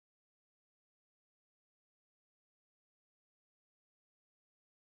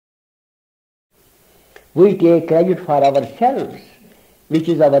We take credit for ourselves, which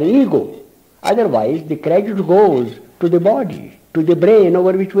is our ego. Otherwise, the credit goes to the body, to the brain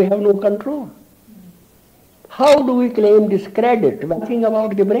over which we have no control. How do we claim this credit? Nothing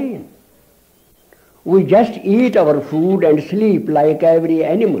about the brain. We just eat our food and sleep like every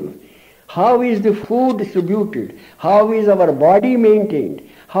animal. How is the food distributed? How is our body maintained?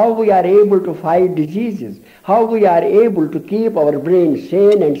 How we are able to fight diseases? How we are able to keep our brain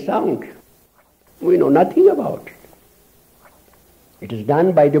sane and sound? We know nothing about it. It is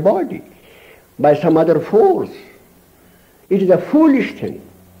done by the body, by some other force. It is a foolish thing.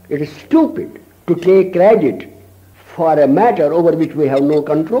 It is stupid to take credit for a matter over which we have no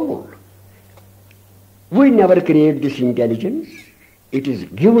control. We never create this intelligence. It is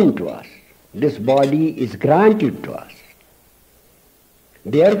given to us. This body is granted to us.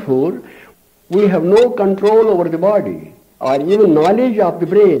 Therefore, we have no control over the body or even knowledge of the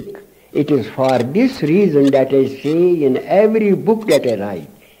brain. It is for this reason that I say in every book that I write,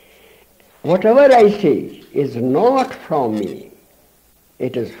 whatever I say is not from me.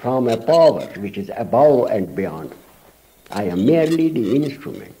 It is from a power which is above and beyond. I am merely the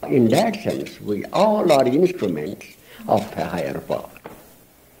instrument. In that sense, we all are instruments of a higher power.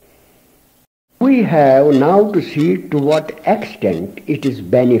 We have now to see to what extent it is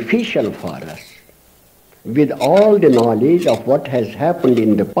beneficial for us, with all the knowledge of what has happened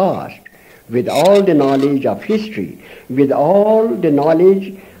in the past, with all the knowledge of history, with all the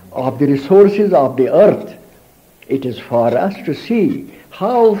knowledge of the resources of the earth. It is for us to see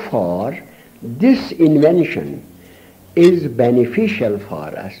how far this invention is beneficial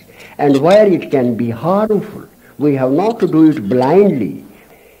for us and where it can be harmful. We have not to do it blindly.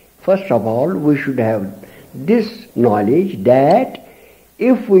 First of all, we should have this knowledge that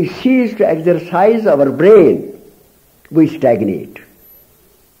if we cease to exercise our brain, we stagnate.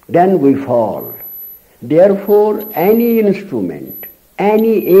 Then we fall. Therefore, any instrument,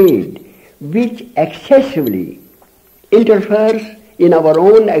 any aid which excessively interferes in our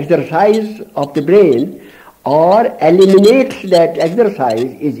own exercise of the brain or eliminates that exercise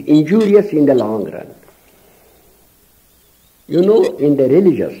is injurious in the long run. You know, in the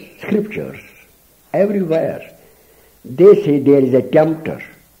religious scriptures, everywhere, they say there is a tempter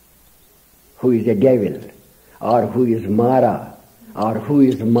who is a devil, or who is Mara, or who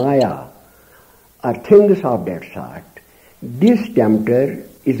is Maya, or things of that sort. This tempter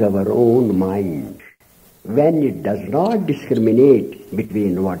is our own mind, when it does not discriminate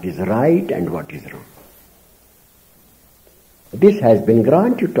between what is right and what is wrong. This has been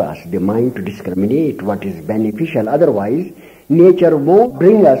granted to us, the mind to discriminate what is beneficial. Otherwise, nature won't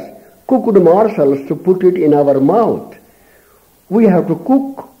bring us cooked morsels to put it in our mouth. We have to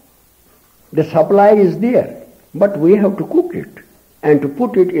cook. The supply is there, but we have to cook it and to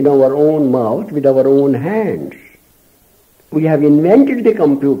put it in our own mouth with our own hands. We have invented the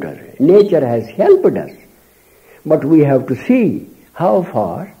computer. Nature has helped us, but we have to see how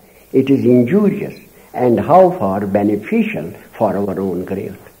far it is injurious and how far beneficial for our own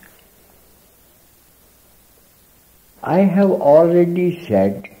growth. I have already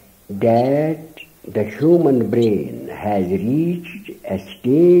said that the human brain has reached a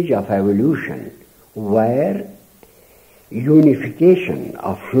stage of evolution where unification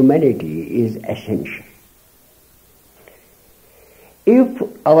of humanity is essential. If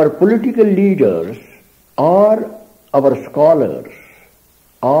our political leaders or our scholars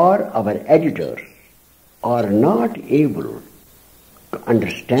or our editors are not able to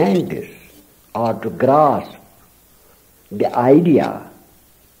understand this or to grasp the idea,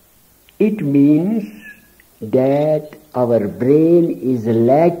 it means that our brain is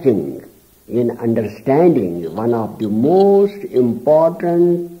lacking in understanding one of the most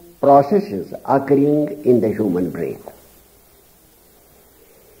important processes occurring in the human brain.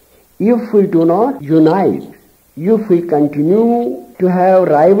 If we do not unite, if we continue to have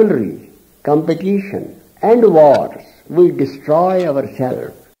rivalry, competition, and wars, we destroy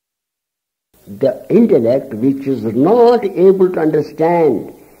ourselves. The intellect which is not able to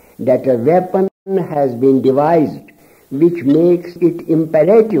understand that a weapon has been devised which makes it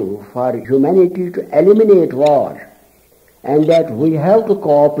imperative for humanity to eliminate war, and that we have to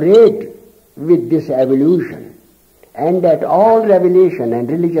cooperate with this evolution, and that all revelation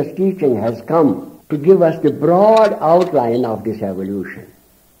and religious teaching has come to give us the broad outline of this evolution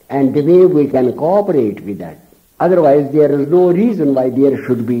and the way we can cooperate with that. Otherwise, there is no reason why there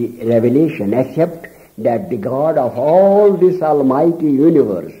should be revelation except that the God of all this almighty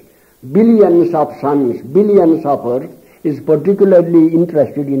universe, billions of suns, billions of earths, is particularly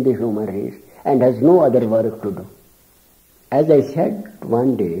interested in the human race and has no other work to do. As I said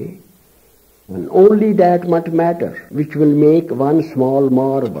one day, And only that much matter which will make one small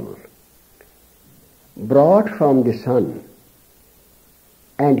marble brought from the sun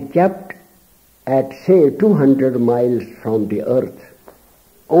and kept at say 200 miles from the earth.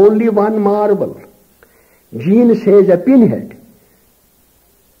 Only one marble. Jean says a pinhead.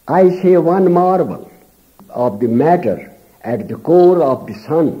 I say one marble of the matter at the core of the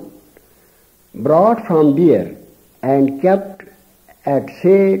sun, brought from there and kept at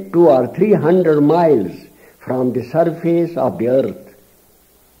say 200 or 300 miles from the surface of the earth,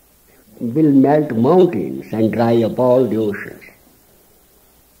 will melt mountains and dry up all the oceans.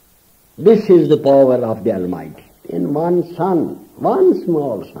 This is the power of the Almighty. In one sun, one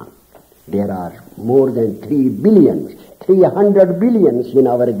small sun, there are more than 3 billions, 300 billions in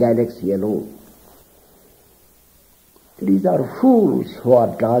our galaxy alone. These are fools who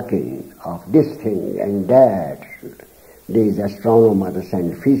are talking of this thing and that. These astronomers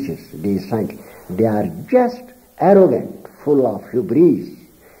and physicists, these scientists, they are just arrogant, full of hubris,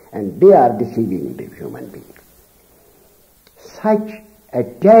 and they are deceiving the human being. Such a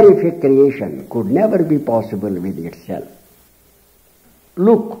terrific creation could never be possible with itself.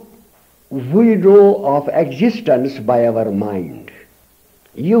 Look, we know of existence by our mind.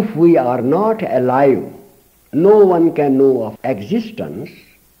 If we are not alive, no one can know of existence,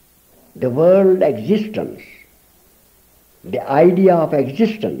 the world existence. The idea of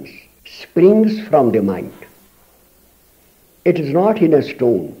existence springs from the mind. It is not in a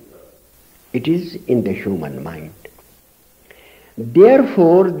stone, it is in the human mind.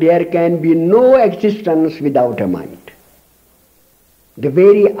 Therefore, there can be no existence without a mind. The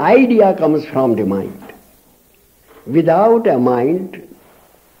very idea comes from the mind. Without a mind,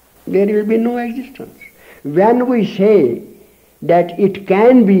 there will be no existence. When we say that it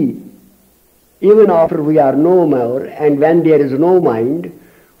can be, even after we are no more, and when there is no mind,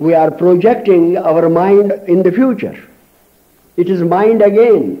 we are projecting our mind in the future. It is mind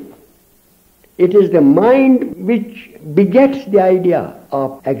again. It is the mind which begets the idea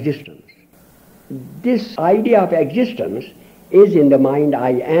of existence. This idea of existence is in the mind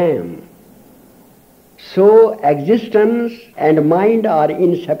I am. So existence and mind are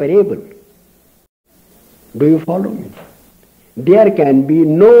inseparable. Do you follow me? There can be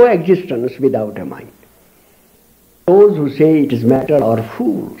no existence without a mind. Those who say it is matter are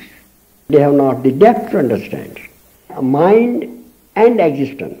fools. They have not the depth to understand. Mind and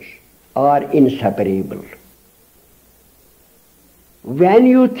existence are inseparable. When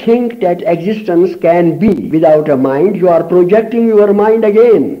you think that existence can be without a mind, you are projecting your mind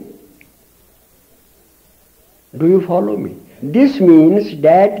again. Do you follow me? This means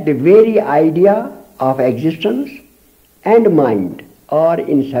that the very idea of existence and mind are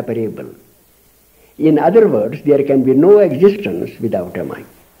inseparable. In other words, there can be no existence without a mind.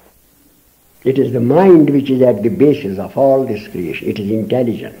 It is the mind which is at the basis of all this creation. It is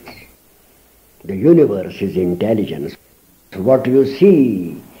intelligence. The universe is intelligence. What you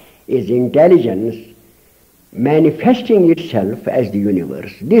see is intelligence manifesting itself as the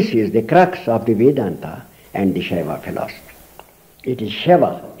universe. This is the crux of the Vedanta and the Shaiva philosophy. It is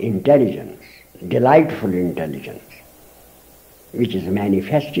Shiva, intelligence, delightful intelligence, which is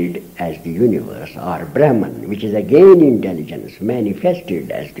manifested as the universe, or Brahman, which is again intelligence,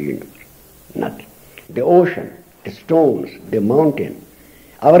 manifested as the universe. Nothing. The ocean, the stones, the mountain,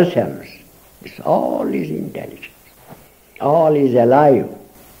 ourselves, this all is intelligence. All is alive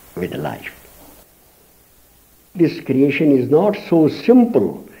with life. This creation is not so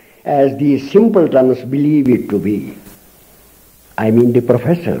simple as these simpletons believe it to be. I mean the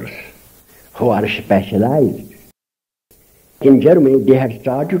professors who are specialized. In Germany, they had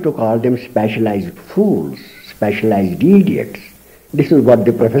started to call them specialized fools, specialized idiots. This is what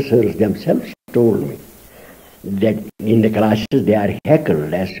the professors themselves told me, that in the classes they are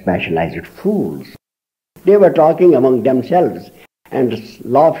heckled as specialized fools. They were talking among themselves and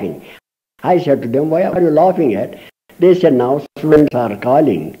laughing. I said to them, why are you laughing at? They said, now students are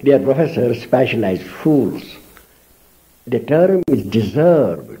calling their professors specialized fools. The term is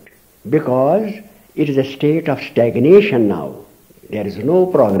deserved because it is a state of stagnation now. There is no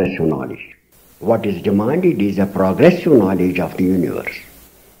progressive knowledge. What is demanded is a progressive knowledge of the universe.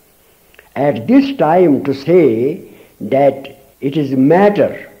 At this time, to say that it is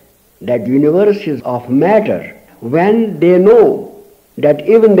matter, that the universe is of matter, when they know that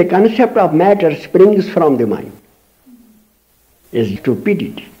even the concept of matter springs from the mind, is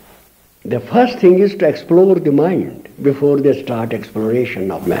stupidity. The first thing is to explore the mind before they start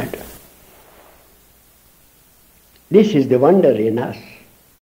exploration of matter. This is the wonder in us.